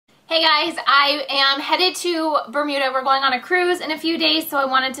Hey guys, I am headed to Bermuda. We're going on a cruise in a few days, so I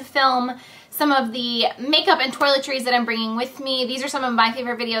wanted to film some of the makeup and toiletries that I'm bringing with me. These are some of my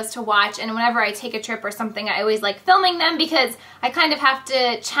favorite videos to watch, and whenever I take a trip or something, I always like filming them because I kind of have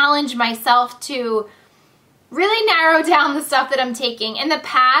to challenge myself to really narrow down the stuff that I'm taking. In the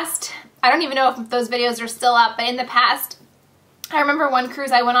past, I don't even know if those videos are still up, but in the past, I remember one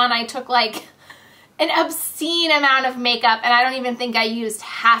cruise I went on, I took like an obscene amount of makeup, and I don't even think I used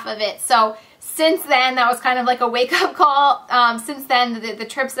half of it. So since then, that was kind of like a wake-up call. Since then, the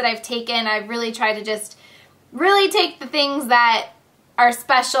trips that I've taken, I've really tried to just really take the things that are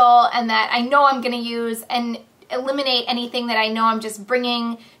special and that I know I'm going to use and eliminate anything that I know I'm just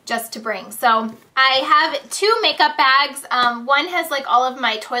bringing just to bring. So I have two makeup bags. One has like all of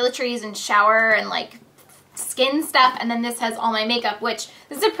my toiletries and shower and like skin stuff, and then this has all my makeup, which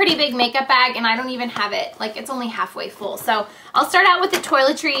this is a pretty big makeup bag, and I don't even have it, like it's only halfway full. So I'll start out with the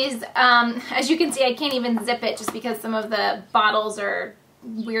toiletries. As you can see, I can't even zip it just because some of the bottles are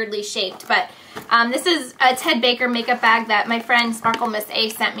weirdly shaped, but this is a Ted Baker makeup bag that my friend Sparkle Miss A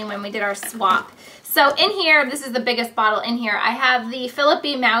sent me when we did our swap. So in here, this is the biggest bottle in here. I have the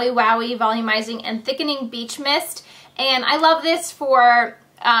Philippi Maui Wowie Volumizing and Thickening Beach Mist, and I love this for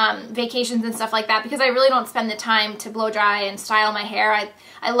vacations and stuff like that because I really don't spend the time to blow dry and style my hair.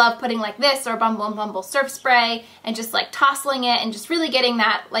 I love putting like this or Bumble and Bumble surf spray and just like tousling it and just really getting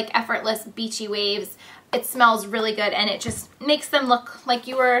that like effortless beachy waves. It smells really good and it just makes them look like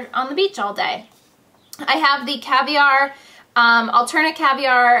you were on the beach all day. I have the Caviar Alternate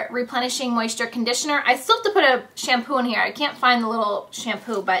Caviar Replenishing Moisture Conditioner. I still have to put a shampoo in here. I can't find the little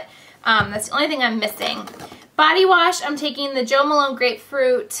shampoo, but that's the only thing I'm missing. Body wash, I'm taking the Jo Malone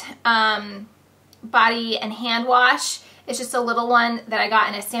Grapefruit body and hand wash. It's just a little one that I got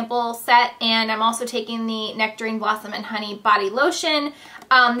in a sample set, and I'm also taking the Nectarine Blossom and Honey body lotion.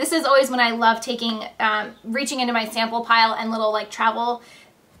 This is always when I love taking, reaching into my sample pile and little like travel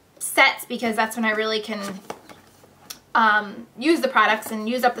sets, because that's when I really can use the products and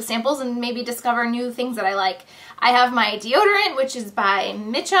use up the samples and maybe discover new things that I like. I have my deodorant, which is by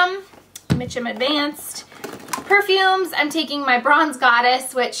Mitchum Advanced. Perfumes, I'm taking my Bronze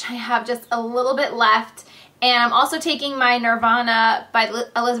Goddess, which I have just a little bit left, and I'm also taking my Nirvana by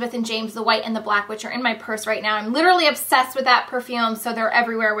Elizabeth and James, the white and the black, which are in my purse right now. I'm literally obsessed with that perfume, so they're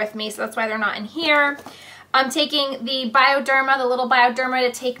everywhere with me, so that's why they're not in here. I'm taking the Bioderma, the little Bioderma,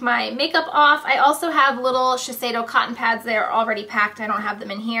 to take my makeup off. I also have little Shiseido cotton pads. They are already packed. I don't have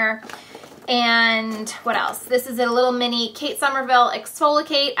them in here. And what else? This is a little mini Kate Somerville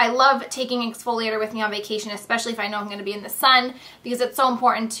Exfoliate. I love taking exfoliator with me on vacation, especially if I know I'm going to be in the sun, because it's so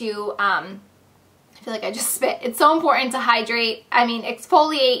important to, I feel like I just spit. It's so important to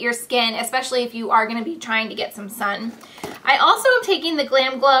exfoliate your skin, especially if you are going to be trying to get some sun. I also am taking the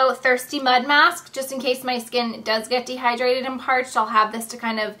Glam Glow Thirsty Mud Mask, just in case my skin does get dehydrated and parched. I'll have this to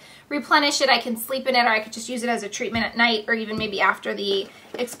kind of replenish it. I can sleep in it, or I could just use it as a treatment at night, or even maybe after the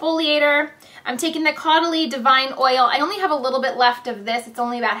exfoliator. I'm taking the Caudalie Divine Oil. I only have a little bit left of this. It's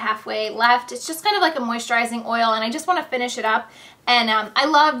only about halfway left. It's just kind of like a moisturizing oil, and I just want to finish it up. And I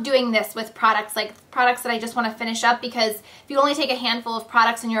love doing this with products, like products that I just want to finish up, because if you only take a handful of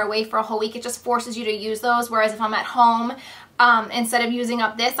products and you're away for a whole week, it just forces you to use those. Whereas if I'm at home, instead of using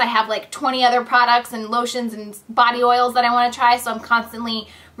up this, I have like 20 other products and lotions and body oils that I want to try, so I'm constantly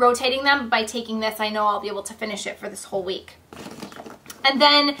rotating them. By taking this, I know I'll be able to finish it for this whole week. And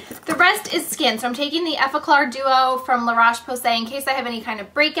then the rest is skin. So I'm taking the Effaclar Duo from La Roche-Posay in case I have any kind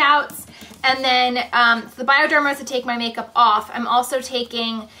of breakouts. And then the Bioderma to take my makeup off. I'm also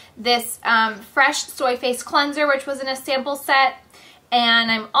taking this Fresh Soy Face Cleanser, which was in a sample set. And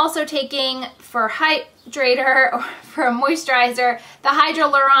I'm also taking, for hydrator, or for a moisturizer, the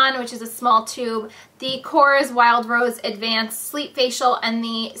Hydroluron, which is a small tube, the Kors Wild Rose Advanced Sleep Facial, and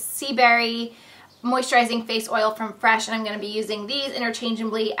the Sea Berry Moisturizing Face Oil from Fresh, and I'm going to be using these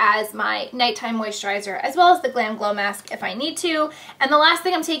interchangeably as my nighttime moisturizer, as well as the Glam Glow Mask if I need to. And the last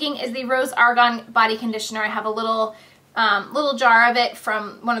thing I'm taking is the Rose Argan Body Conditioner. I have a little jar of it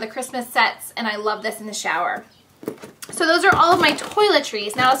from one of the Christmas sets, and I love this in the shower. So those are all of my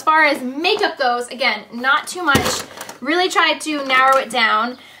toiletries. Now as far as makeup goes, again, not too much. Really tried to narrow it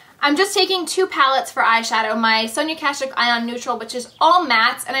down. I'm just taking two palettes for eyeshadow. My Sonia Kashuk Ion Neutral, which is all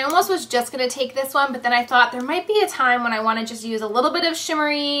mattes, and I almost was just going to take this one, but then I thought there might be a time when I want to just use a little bit of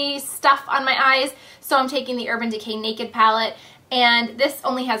shimmery stuff on my eyes, so I'm taking the Urban Decay Naked palette, and this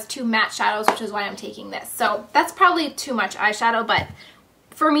only has two matte shadows, which is why I'm taking this. So that's probably too much eyeshadow, but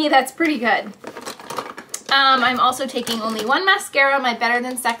for me that's pretty good. I'm also taking only one mascara, my Better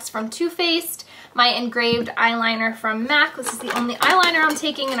Than Sex from Too Faced, my engraved eyeliner from MAC. This is the only eyeliner I'm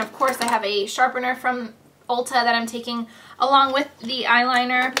taking, and of course I have a sharpener from Ulta that I'm taking along with the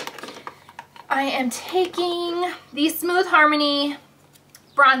eyeliner. I am taking the Smooth Harmony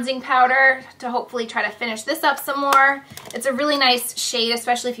bronzing powder to hopefully try to finish this up some more. It's a really nice shade,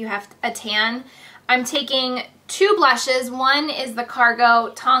 especially if you have a tan. I'm taking 2 blushes. One is the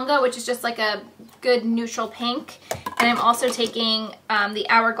Cargo Tonga, which is just like a good neutral pink. And I'm also taking the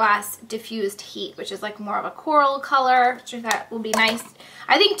Hourglass Diffused Heat, which is like more of a coral color, which I thought will be nice.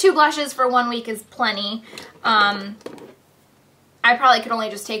 I think 2 blushes for 1 week is plenty. I probably could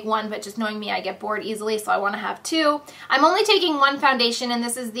only just take 1, but just knowing me, I get bored easily, so I want to have 2. I'm only taking 1 foundation, and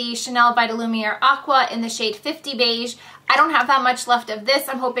this is the Chanel Vitalumiere Aqua in the shade 50 Beige. I don't have that much left of this.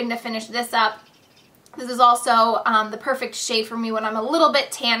 I'm hoping to finish this up. This is also the perfect shade for me when I'm a little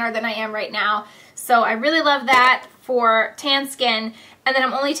bit tanner than I am right now. So I really love that for tan skin. And then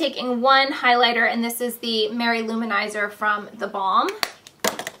I'm only taking 1 highlighter, and this is the Mary Luminizer from The Balm.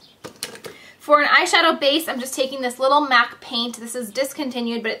 For an eyeshadow base, I'm just taking this little MAC paint. This is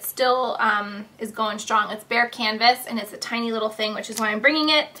discontinued, but it still is going strong. It's Bare Canvas, and it's a tiny little thing, which is why I'm bringing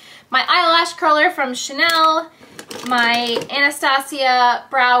it. My eyelash curler from Chanel, my Anastasia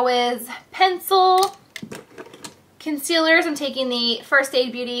Brow Wiz pencil, concealers. I'm taking the First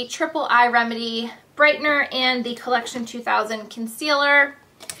Aid Beauty Triple Eye Remedy Brightener and the Collection 2000 Concealer.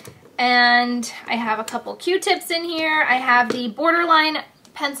 And I have a couple Q-tips in here. I have the Borderline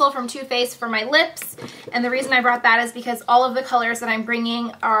pencil from Too Faced for my lips, and the reason I brought that is because all of the colors that I'm bringing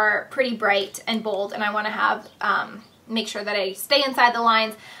are pretty bright and bold, and I want to have make sure that I stay inside the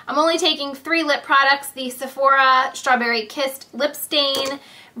lines. I'm only taking 3 lip products: the Sephora Strawberry Kissed Lip Stain,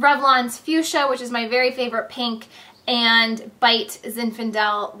 Revlon's Fuchsia, which is my very favorite pink, and Bite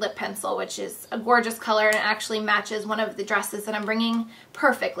Zinfandel lip pencil, which is a gorgeous color and it actually matches one of the dresses that I'm bringing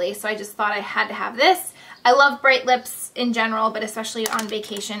perfectly, so I just thought I had to have this. I love bright lips in general, but especially on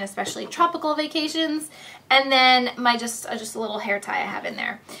vacation, especially tropical vacations. And then my just a little hair tie I have in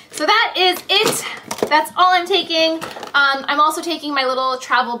there. So that is it. That's all I'm taking. I'm also taking my little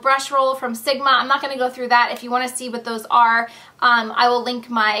travel brush roll from Sigma. I'm not going to go through that. If you want to see what those are, I will link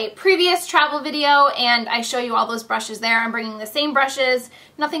my previous travel video, and I show you all those brushes there. I'm bringing the same brushes,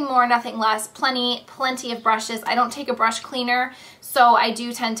 nothing more, nothing less, plenty of brushes. I don't take a brush cleaner, so I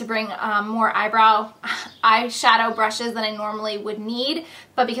do tend to bring more eyeshadow brushes than I normally would need,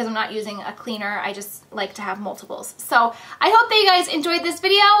 but because I'm not using a cleaner, I just like to have multiples. So I hope that you guys enjoyed this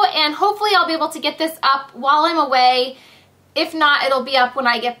video, and hopefully I'll be able to get this up while I'm away. If not, it'll be up when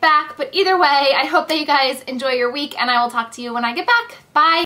I get back, but either way, I hope that you guys enjoy your week, and I will talk to you when I get back. Bye!